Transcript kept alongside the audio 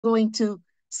going to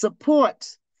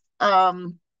support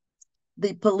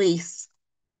the police,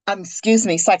 excuse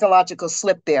me, psychological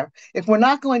slip there. If we're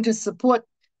not going to support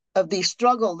the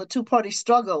struggle, the two-party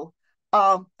struggle,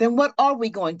 then what are we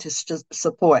going to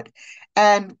support?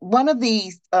 And one of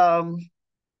the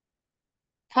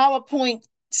PowerPoint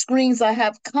screens I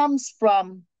have comes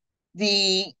from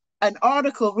an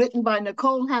article written by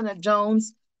Nicole Hannah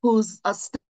Jones, who's a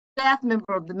staff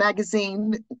member of the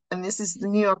magazine, and this is the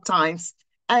New York Times.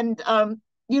 And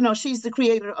she's the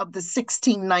creator of the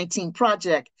 1619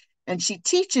 Project, and she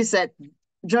teaches at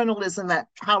journalism at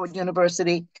Howard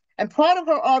University. And part of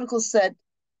her article said,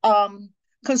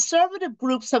 conservative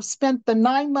groups have spent the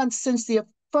 9 months since the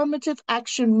affirmative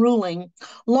action ruling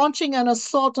launching an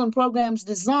assault on programs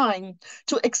designed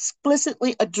to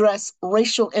explicitly address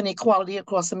racial inequality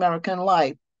across American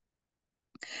life.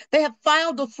 They have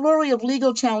filed a flurry of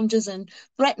legal challenges and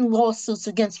threatened lawsuits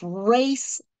against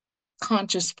race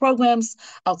conscious programs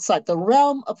outside the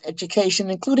realm of education,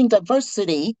 including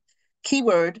diversity,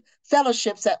 keyword,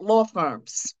 fellowships at law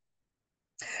firms.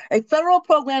 A federal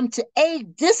program to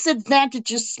aid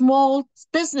disadvantaged small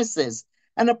businesses,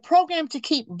 and a program to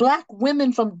keep Black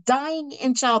women from dying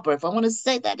in childbirth. I want to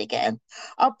say that again.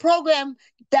 A program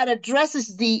that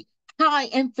addresses the high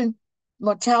infant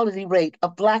mortality rate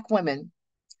of Black women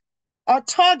are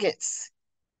targets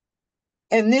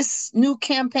in this new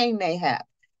campaign they have.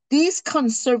 These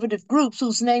conservative groups,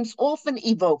 whose names often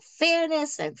evoke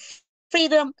fairness and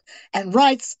freedom and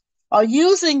rights, are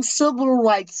using civil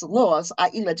rights laws,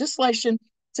 i.e. legislation,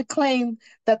 to claim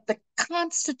that the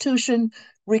Constitution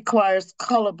requires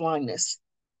colorblindness,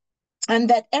 and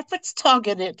that efforts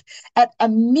targeted at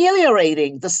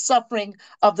ameliorating the suffering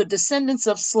of the descendants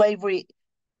of slavery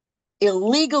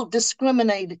illegal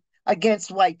discriminated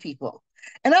against white people.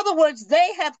 In other words,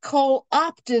 they have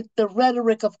co-opted the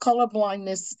rhetoric of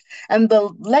colorblindness and the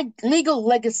legal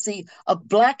legacy of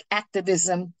Black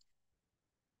activism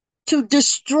to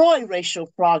destroy racial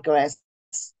progress,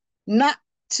 not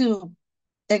to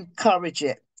encourage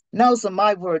it. And those are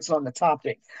my words on the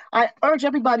topic. I urge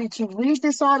everybody to read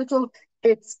this article.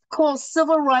 It's called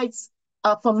Civil Rights.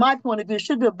 From my point of view, it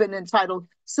should have been entitled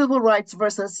Civil Rights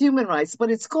versus Human Rights, but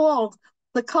it's called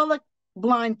The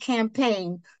Colorblind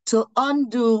Campaign to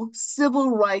Undo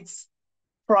Civil Rights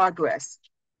Progress.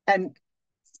 And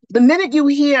the minute you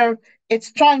hear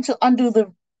it's trying to undo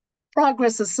the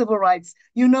progress of civil rights,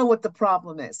 you know what the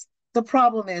problem is. The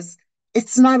problem is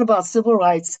it's not about civil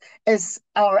rights, as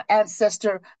our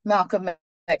ancestor Malcolm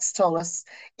X told us.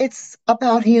 It's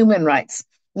about human rights.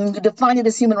 When you define it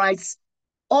as human rights,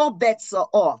 all bets are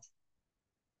off.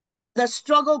 The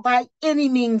struggle by any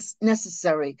means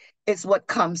necessary is what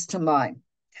comes to mind.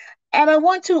 And I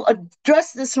want to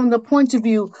address this from the point of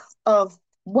view of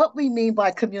what we mean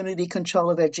by community control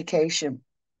of education.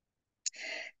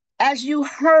 As you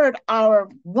heard our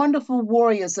wonderful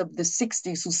warriors of the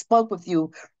 60s who spoke with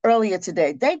you earlier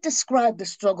today, they described the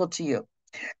struggle to you.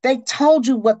 They told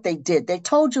you what they did. They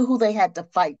told you who they had to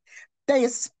fight. They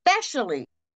especially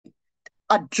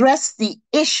addressed the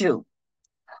issue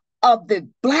of the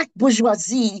Black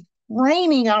bourgeoisie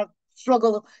reigning our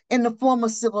struggle in the form of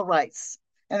civil rights.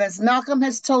 And as Malcolm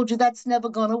has told you, that's never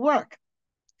going to work.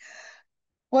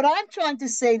 What I'm trying to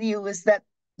say to you is that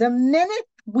the minute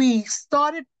we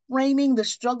started framing the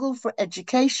struggle for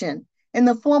education in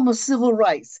the form of civil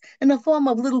rights, in the form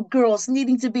of little girls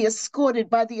needing to be escorted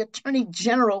by the Attorney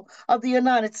General of the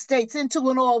United States into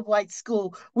an all-white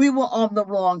school, we were on the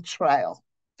wrong trail.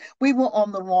 We were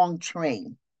on the wrong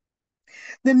train.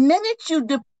 The minute you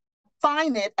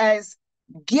define it as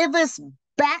give us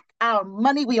back our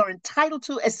money we are entitled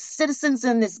to as citizens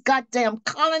in this goddamn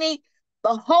colony,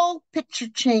 the whole picture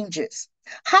changes.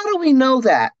 How do we know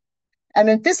that? And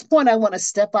at this point, I want to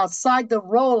step outside the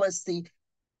role as the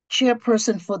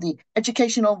chairperson for the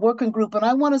Educational Working Group. And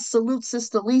I want to salute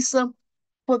Sister Lisa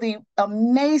for the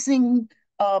amazing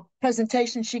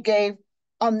presentation she gave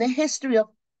on the history of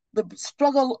the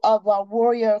struggle of our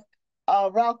warrior,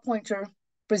 Ralph Pointer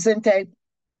Presente,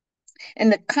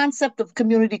 and the concept of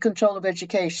community control of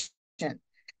education.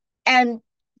 And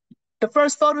the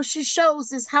first photo she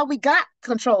shows is how we got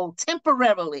control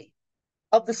temporarily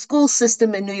of the school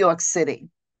system in New York City.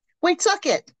 We took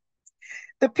it.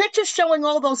 The picture showing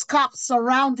all those cops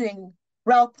surrounding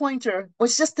Ralph Pointer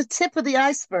was just the tip of the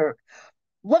iceberg.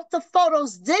 What the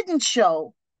photos didn't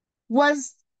show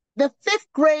was the fifth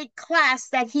grade class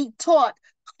that he taught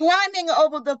climbing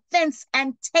over the fence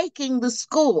and taking the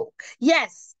school.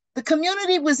 Yes, the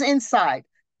community was inside.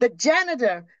 The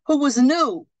janitor, who was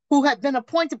new, who had been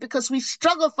appointed because we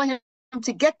struggled for him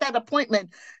to get that appointment,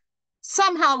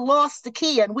 somehow lost the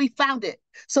key and we found it.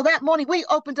 So that morning we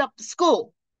opened up the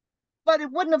school. But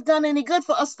it wouldn't have done any good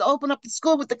for us to open up the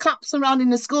school with the cops surrounding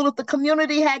the school if the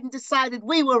community hadn't decided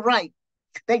we were right.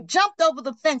 They jumped over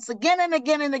the fence again and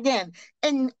again and again.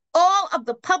 In all of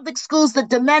the public schools that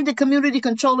demanded community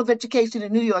control of education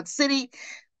in New York City,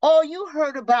 all you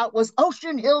heard about was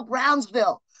Ocean Hill,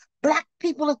 Brownsville. Black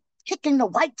people are kicking the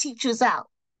white teachers out.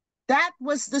 That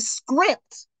was the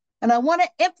script. And I want to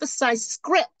emphasize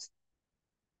script.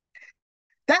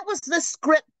 That was the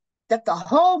script that the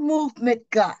whole movement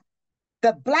got.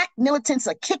 The Black militants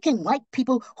are kicking white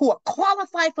people who are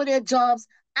qualified for their jobs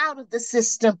out of the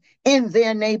system in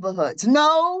their neighborhoods.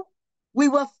 No, we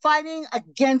were fighting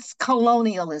against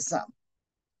colonialism.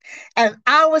 And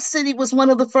our city was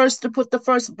one of the first to put the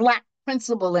first Black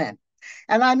principal in.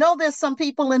 And I know there's some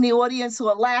people in the audience who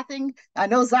are laughing. I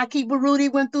know Zaki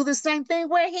Baruti went through the same thing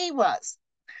where he was.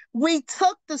 We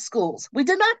took the schools. We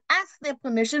did not ask their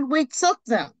permission. We took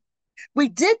them. We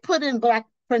did put in Black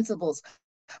principals.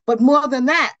 But more than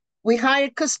that, we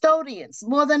hired custodians.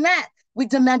 More than that, we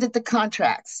demanded the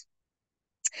contracts.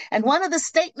 And one of the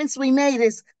statements we made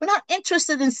is we're not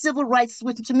interested in civil rights,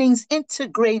 which means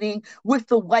integrating with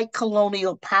the white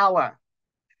colonial power.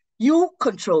 You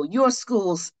control your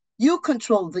schools. You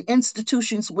control the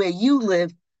institutions where you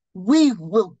live. We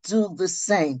will do the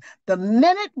same. The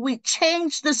minute we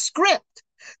change the script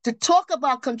to talk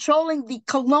about controlling the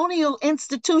colonial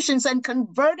institutions and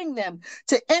converting them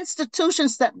to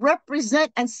institutions that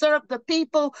represent and serve the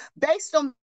people based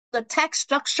on the tax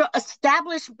structure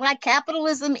established by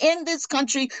capitalism in this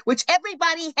country, which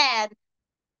everybody had,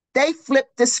 they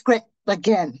flipped the script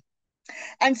again.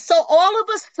 And so all of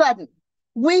a sudden,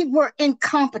 we were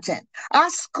incompetent. Our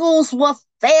schools were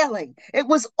failing. It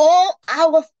was all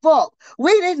our fault.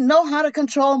 We didn't know how to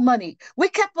control money. We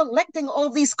kept electing all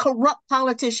these corrupt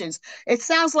politicians. It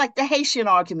sounds like the Haitian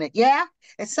argument, yeah?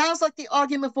 It sounds like the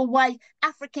argument for why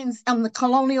Africans on the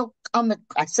colonial,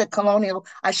 I said colonial,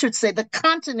 I should say the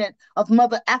continent of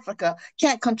Mother Africa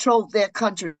can't control their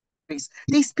countries.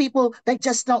 These people, they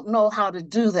just don't know how to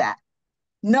do that.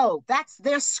 No, that's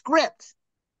their script.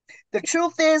 The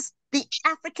truth is, the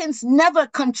Africans never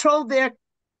controlled their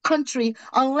country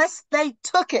unless they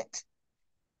took it.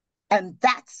 And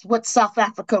that's what South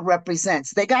Africa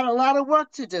represents. They got a lot of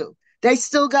work to do. They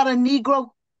still got a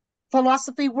Negro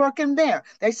philosophy working there.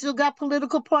 They still got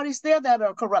political parties there that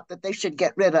are corrupt that they should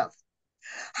get rid of.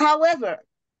 However,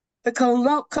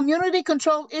 the community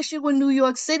control issue in New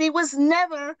York City was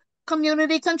never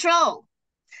community control.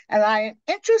 And I am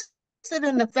interested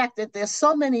in the fact that there's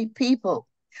so many people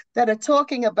that are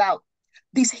talking about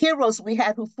these heroes we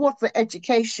had who fought for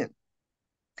education.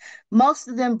 Most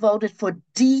of them voted for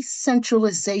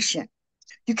decentralization.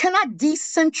 You cannot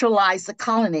decentralize the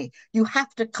colony. You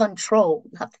have to control.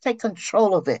 You have to take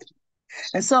control of it.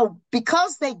 And so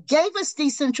because they gave us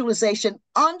decentralization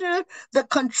under the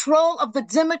control of the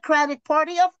Democratic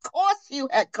Party, of course you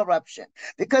had corruption,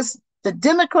 because the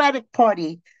Democratic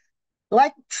Party,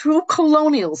 like true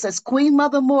colonials, as Queen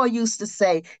Mother Moore used to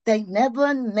say, they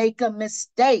never make a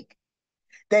mistake.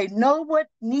 They know what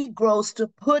Negroes to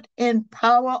put in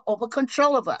power over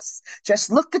control of us.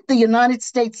 Just look at the United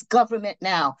States government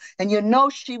now, and you know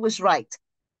she was right.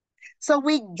 So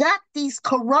we got these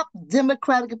corrupt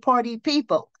Democratic Party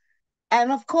people.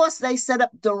 And of course, they set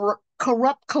up the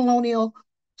corrupt colonial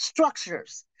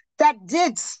structures that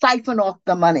did siphon off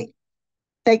the money.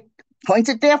 They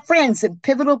pointed their friends in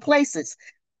pivotal places,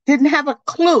 didn't have a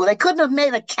clue. They couldn't have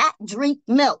made a cat drink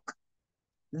milk.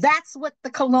 That's what the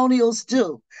colonials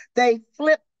do. They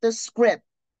flip the script.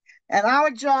 And our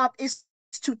job is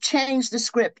to change the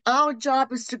script. Our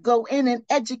job is to go in and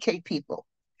educate people.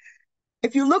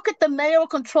 If you look at the mayoral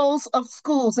controls of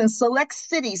schools in select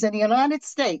cities in the United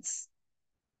States,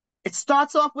 it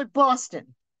starts off with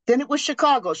Boston. Then it was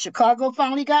Chicago. Chicago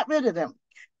finally got rid of them.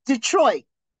 Detroit,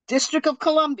 District of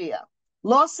Columbia.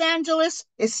 Los Angeles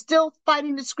is still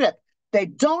fighting the script. They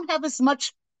don't have as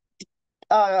much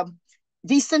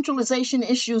decentralization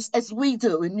issues as we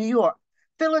do in New York,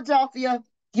 Philadelphia,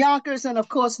 Yonkers, and of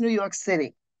course, New York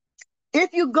City.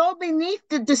 If you go beneath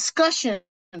the discussion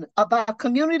about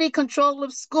community control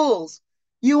of schools,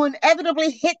 you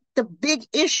inevitably hit the big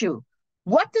issue.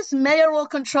 What does mayoral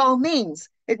control mean?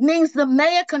 It means the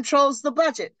mayor controls the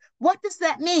budget. What does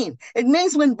that mean? It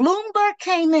means when Bloomberg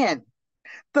came in,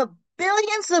 the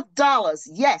billions of dollars,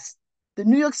 yes, the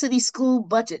New York City school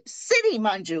budget, city,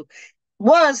 mind you,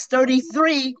 was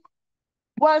 33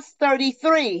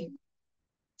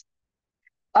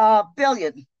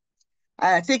 billion.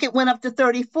 I think it went up to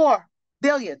 34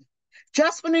 billion.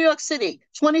 Just for New York City,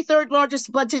 23rd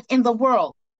largest budget in the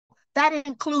world. That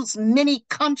includes many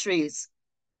countries,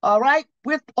 all right?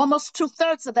 We're almost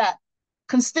 2/3 of that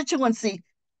constituency,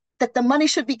 that the money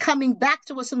should be coming back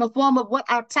to us in the form of what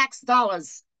our tax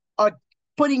dollars are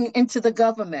putting into the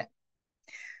government.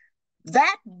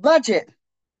 That budget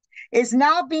is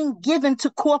now being given to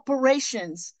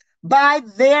corporations by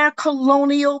their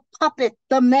colonial puppet,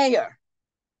 the mayor.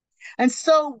 And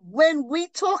so when we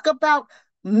talk about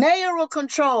mayoral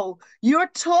control, you're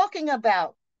talking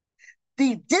about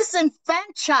the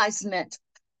disenfranchisement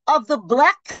of the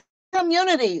Black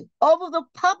community over the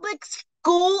public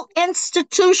school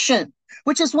institution,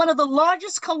 which is one of the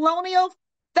largest colonial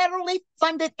federally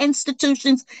funded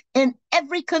institutions in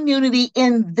every community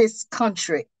in this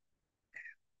country.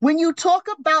 When you talk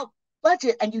about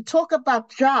budget and you talk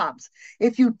about jobs,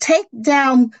 if you take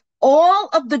down all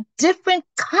of the different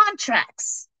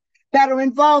contracts that are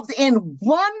involved in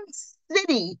one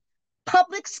city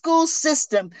public school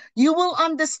system, you will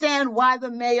understand why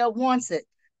the mayor wants it.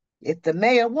 If the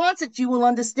mayor wants it, you will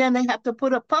understand they have to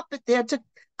put a puppet there to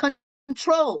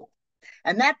control.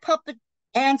 And that puppet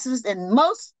answers in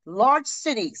most large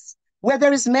cities where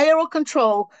there is mayoral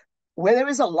control, where there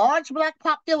is a large Black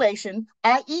population,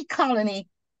 i.e. colony,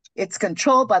 it's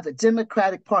controlled by the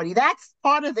Democratic Party. That's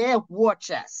part of their war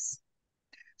chest.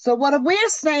 So what we're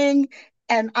saying,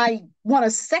 and I want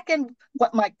to second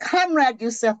what my comrade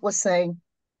Youssef was saying,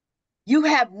 you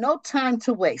have no time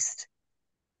to waste.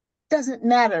 Doesn't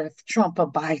matter if Trump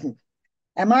or Biden.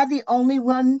 Am I the only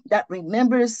one that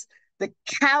remembers the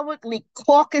cowardly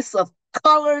caucus of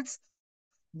coloreds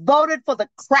voted for the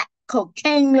crack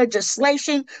cocaine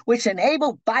legislation, which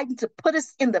enabled Biden to put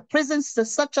us in the prisons to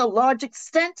such a large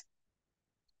extent?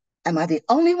 Am I the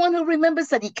only one who remembers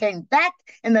that he came back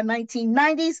in the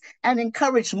 1990s and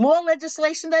encouraged more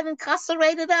legislation that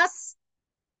incarcerated us?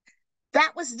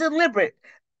 That was deliberate.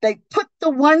 They put the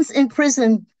ones in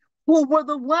prison who were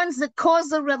the ones that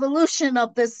caused the revolution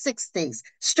of the 60s.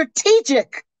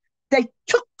 Strategic. They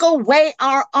took away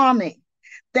our army.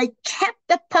 They kept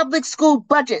the public school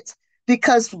budgets,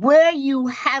 because where you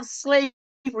have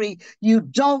slavery, you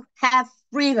don't have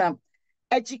freedom.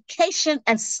 Education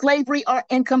and slavery are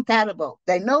incompatible.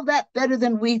 They know that better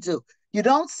than we do. You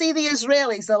don't see the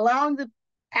Israelis allowing the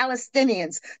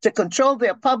Palestinians to control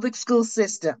their public school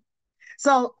system.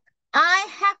 So I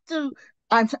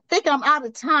think I'm out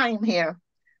of time here.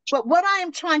 But what I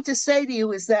am trying to say to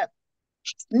you is that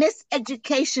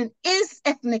miseducation is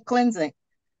ethnic cleansing.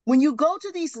 When you go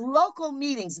to these local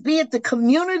meetings, be it the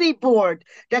community board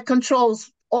that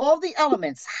controls all the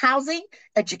elements, housing,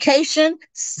 education,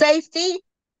 safety,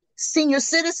 senior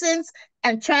citizens,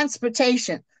 and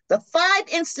transportation, the 5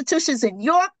 institutions in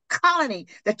your colony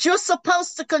that you're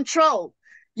supposed to control,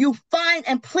 you find,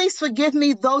 and please forgive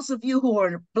me, those of you who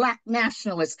are Black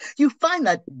nationalists, you find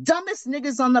the dumbest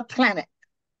niggas on the planet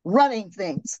running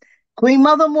things. Queen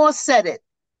Mother Moore said it.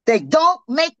 They don't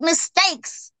make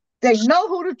mistakes. They know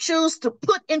who to choose to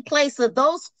put in place of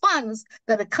those funds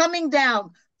that are coming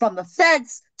down from the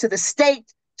feds to the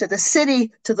state, to the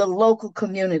city, to the local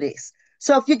communities.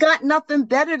 So if you got nothing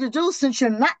better to do, since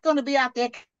you're not going to be out there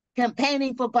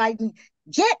campaigning for Biden,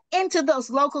 get into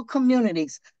those local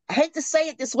communities. I hate to say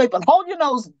it this way, but hold your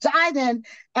nose, dive in,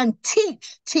 and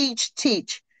teach, teach,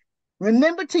 teach.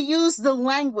 Remember to use the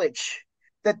language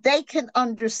that they can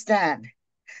understand.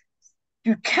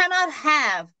 You cannot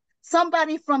have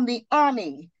somebody from the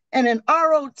Army and an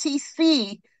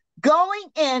ROTC going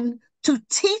in to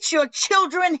teach your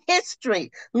children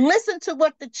history. Listen to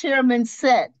what the chairman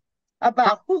said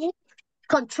about who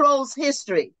controls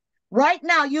history. Right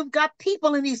now, you've got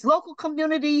people in these local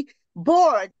community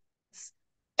boards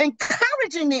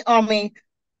encouraging the Army,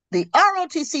 the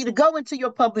ROTC, to go into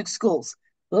your public schools.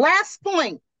 Last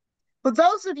point, for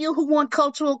those of you who want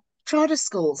cultural charter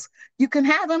schools, you can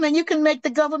have them and you can make the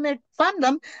government fund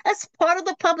them as part of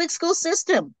the public school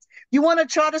system. You want a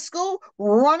charter school?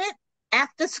 Run it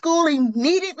after school,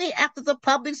 immediately after the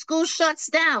public school shuts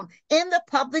down, in the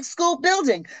public school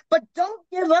building. But don't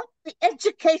give up the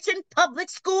education public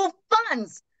school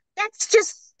funds. That's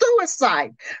just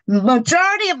suicide.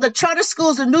 Majority of the charter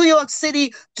schools in New York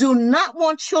City do not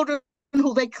want children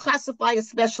who they classify as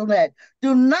special ed,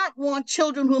 do not want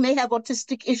children who may have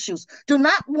autistic issues, do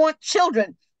not want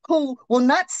children who will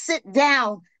not sit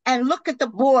down and look at the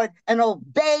board and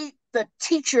obey the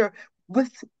teacher with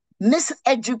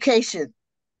miseducation.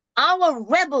 Our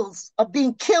rebels are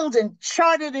being killed and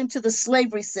chartered into the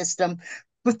slavery system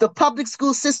with the public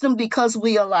school system because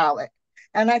we allow it.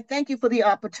 And I thank you for the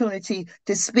opportunity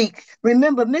to speak.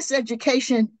 Remember,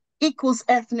 miseducation equals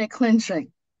ethnic cleansing.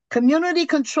 Community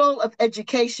control of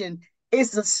education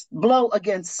is a blow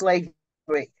against slavery.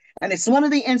 And it's one of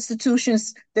the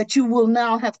institutions that you will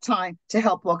now have time to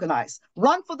help organize.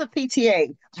 Run for the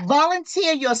PTA,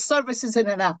 volunteer your services in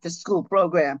an after-school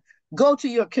program, go to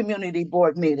your community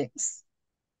board meetings.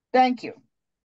 Thank you.